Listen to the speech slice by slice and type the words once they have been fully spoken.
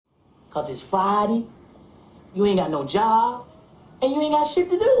Cause it's Friday, you ain't got no job, and you ain't got shit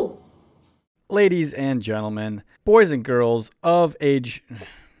to do. Ladies and gentlemen, boys and girls of age...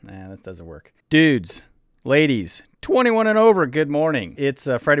 Nah, this doesn't work. Dudes, ladies, 21 and over, good morning. It's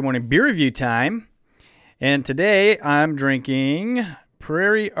Friday morning beer review time. And today I'm drinking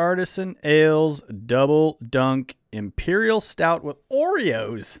Prairie Artisan Ales Double Dunk Imperial Stout with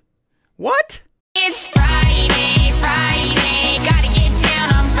Oreos. What? It's Friday, gotta get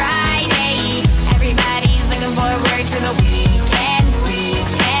down on Friday. Everybody's looking forward to the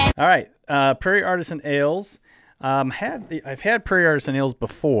weekend. All right, Prairie Artisan Ales. I've had Prairie Artisan Ales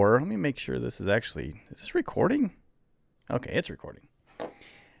before. Let me make sure this is this recording? Okay, it's recording. All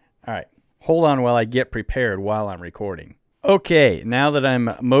right, hold on while I get prepared while I'm recording. Okay, now that I'm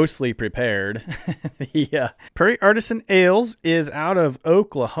mostly prepared, the Prairie Artisan Ales is out of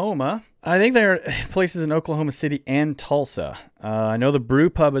Oklahoma. I think there are places in Oklahoma City and Tulsa. I know the brew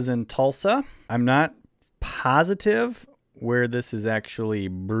pub is in Tulsa. I'm not positive where this is actually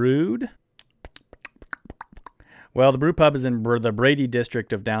brewed. Well, the brew pub is in the Brady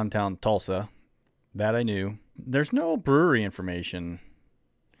district of downtown Tulsa. That I knew. There's no brewery information.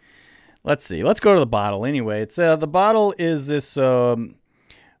 Let's see. Let's go to the bottle anyway. It's the bottle is this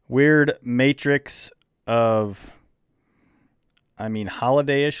weird matrix of,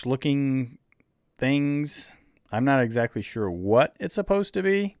 holiday-ish looking things. I'm not exactly sure what it's supposed to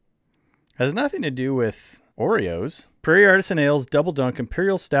be. It has nothing to do with Oreos. Prairie Artisan Ales Double Dunk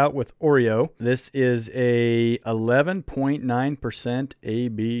Imperial Stout with Oreo. This is a 11.9%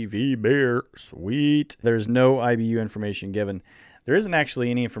 ABV beer. Sweet. There's no IBU information given. There isn't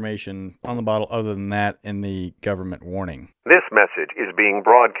actually any information on the bottle other than that in the government warning. This message is being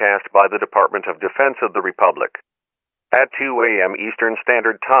broadcast by the Department of Defense of the Republic. At 2 a.m. Eastern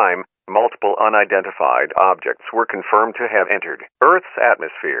Standard Time, multiple unidentified objects were confirmed to have entered Earth's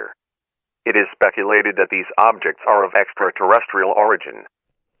atmosphere. It is speculated that these objects are of extraterrestrial origin.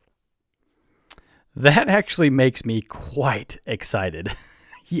 That actually makes me quite excited.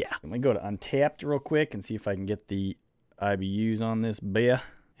 Yeah. Let me go to Untappd real quick and see if I can get the IBUs on this beer.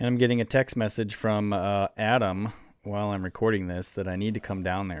 And I'm getting a text message from Adam while I'm recording this that I need to come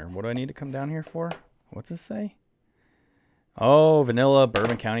down there. What do I need to come down here for? What's this say? Oh, vanilla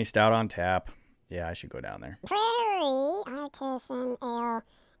Bourbon County Stout on tap. Yeah, I should go down there. Prairie Artisan Ale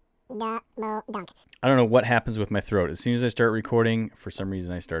Double Dunk. I don't know what happens with my throat. As soon as I start recording, for some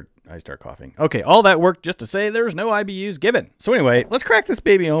reason I start coughing. Okay, all that work just to say there's no IBUs given. So anyway, let's crack this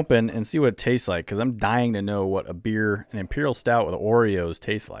baby open and see what it tastes like, because I'm dying to know what an Imperial Stout with Oreos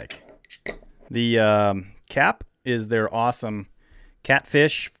tastes like. The cap is their awesome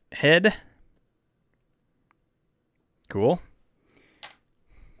catfish head. Cool.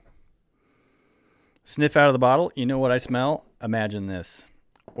 Sniff out of the bottle. You know what I smell? Imagine this.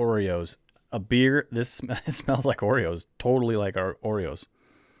 Oreos. A beer. This smells like Oreos. Totally like our Oreos.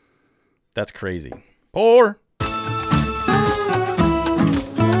 That's crazy. Pour.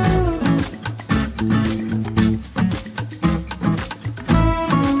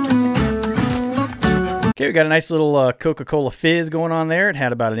 Okay, we got a nice little Coca-Cola Fizz going on there. It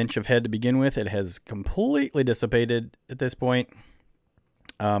had about an inch of head to begin with. It has completely dissipated at this point.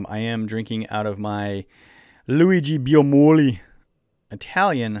 I am drinking out of my Luigi Biomoli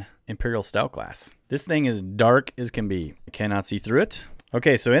Italian Imperial Stout glass. This thing is dark as can be. I cannot see through it.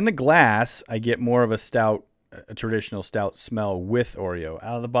 Okay, so in the glass, I get more of a traditional stout smell with Oreo.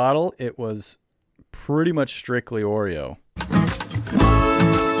 Out of the bottle, it was pretty much strictly Oreo.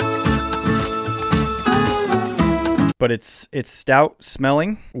 But it's stout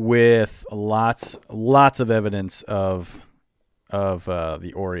smelling with lots of evidence of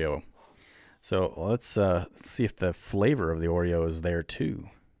the Oreo. So let's see if the flavor of the Oreo is there too.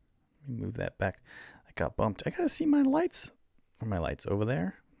 Let me move that back. I got bumped. I gotta see my lights. Are my lights over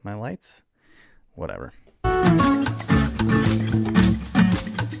there? My lights? Whatever.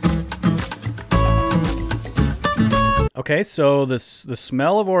 Okay, so the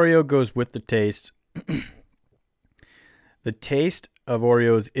smell of Oreo goes with the taste. The taste of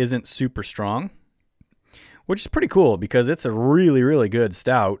Oreos isn't super strong, which is pretty cool because it's a really, really good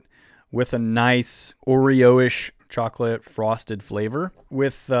stout with a nice Oreo-ish chocolate frosted flavor.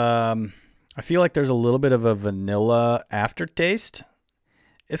 With, I feel like there's a little bit of a vanilla aftertaste.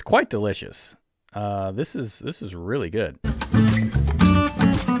 It's quite delicious. This is really good.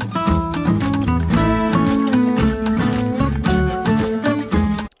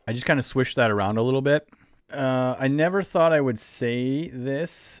 I just kind of swished that around a little bit. I never thought I would say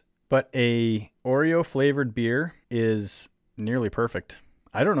this, but a Oreo flavored beer is nearly perfect.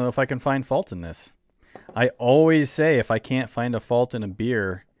 I don't know if I can find fault in this. I always say if I can't find a fault in a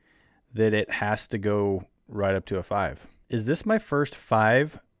beer, that it has to go right up to a 5. Is this my first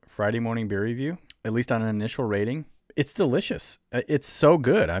 5 Friday morning beer review? At least on an initial rating? It's delicious. It's so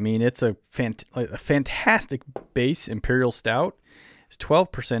good. I mean, it's a fantastic base Imperial Stout. It's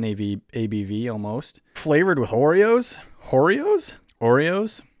 12% ABV almost. Flavored with Oreos.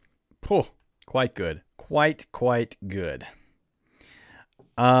 Oreos? Oh, quite good. Quite good.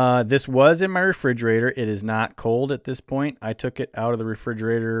 This was in my refrigerator. It is not cold at this point. I took it out of the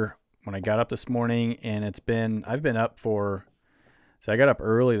refrigerator when I got up this morning, and I've been up so I got up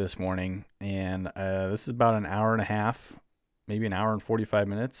early this morning, and this is about an hour and a half, maybe an hour and 45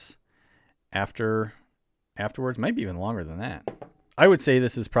 minutes afterwards, maybe even longer than that. I would say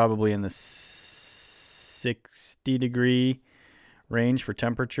this is probably in the 60 degree range for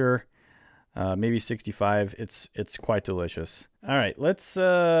temperature, maybe 65. It's quite delicious. All right, let's see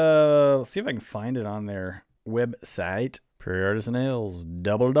if I can find it on their website. Prairie Artisan Ales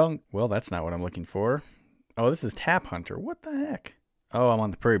Double Dunk. Well, that's not what I'm looking for. Oh, this is Tap Hunter. What the heck? Oh, I'm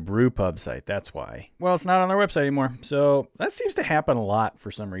on the Prairie Brew Pub site. That's why. Well, it's not on their website anymore. So that seems to happen a lot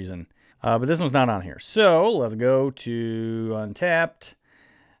for some reason. But this one's not on here. So let's go to Untappd.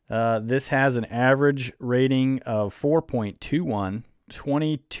 This has an average rating of 4.21,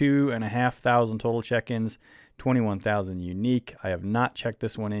 22,500 total check-ins, 21,000 unique. I have not checked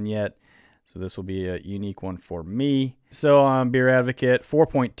this one in yet, so this will be a unique one for me. So on Beer Advocate,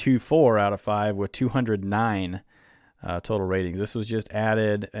 4.24 out of 5 with 209 total ratings. This was just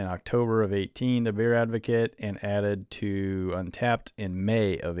added in October of 18 to Beer Advocate and added to Untappd in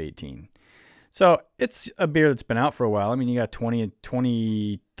May of 18. So it's a beer that's been out for a while. I mean, you got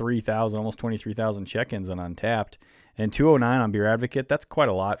 23,000, almost 23,000 check-ins on Untappd, and 209 on Beer Advocate. That's quite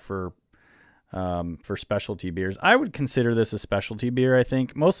a lot for specialty beers. I would consider this a specialty beer. I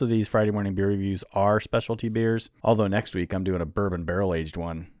think most of these Friday morning beer reviews are specialty beers. Although next week I'm doing a bourbon barrel aged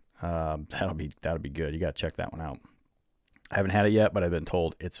one. That'll be good. You got to check that one out. I haven't had it yet, but I've been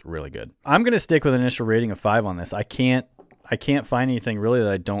told it's really good. I'm going to stick with an initial rating of 5 on this. I can't find anything really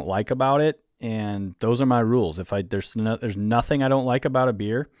that I don't like about it, and those are my rules. If there's nothing I don't like about a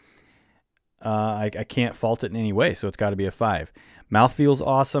beer, I can't fault it in any way, so it's got to be a 5. Mouthfeel's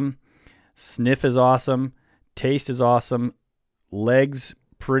awesome. Sniff is awesome. Taste is awesome. Legs,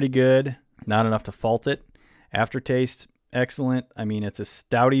 pretty good. Not enough to fault it. Aftertaste, excellent. I mean, it's a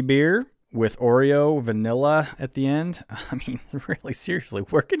stouty beer with Oreo, vanilla at the end. I mean, really, seriously,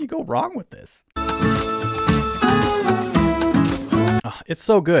 where can you go wrong with this? It's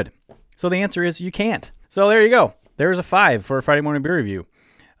so good. So the answer is you can't. So there you go. There's a 5 for a Friday morning beer review.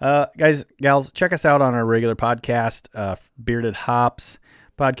 Guys, gals, check us out on our regular podcast, Bearded Hops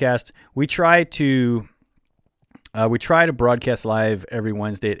podcast. We try to broadcast live every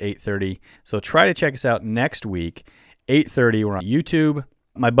Wednesday at 8:30. So try to check us out next week, 8:30. We're on YouTube.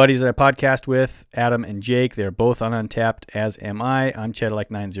 My buddies that I podcast with, Adam and Jake, they're both on Untappd, as am I. I'm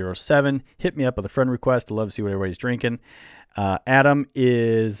Chadalike907. Hit me up with a friend request. I love to see what everybody's drinking. Adam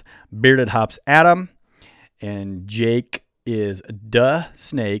is Bearded Hops Adam, and Jake is Da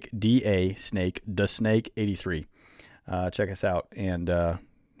Snake, D-A Snake, Da Snake 83. Check us out and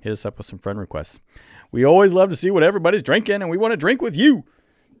hit us up with some friend requests. We always love to see what everybody's drinking, and we want to drink with you.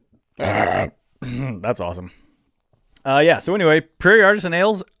 That's awesome. So anyway, Prairie Artisan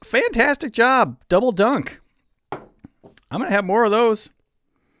Ales, fantastic job. Double dunk. I'm going to have more of those.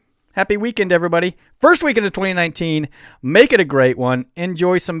 Happy weekend, everybody. First weekend of 2019. Make it a great one.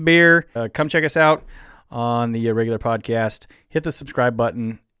 Enjoy some beer. Come check us out on the regular podcast. Hit the subscribe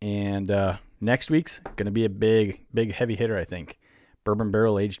button. And next week's going to be a big heavy hitter, I think. Bourbon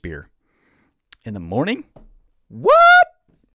barrel aged beer. In the morning? What?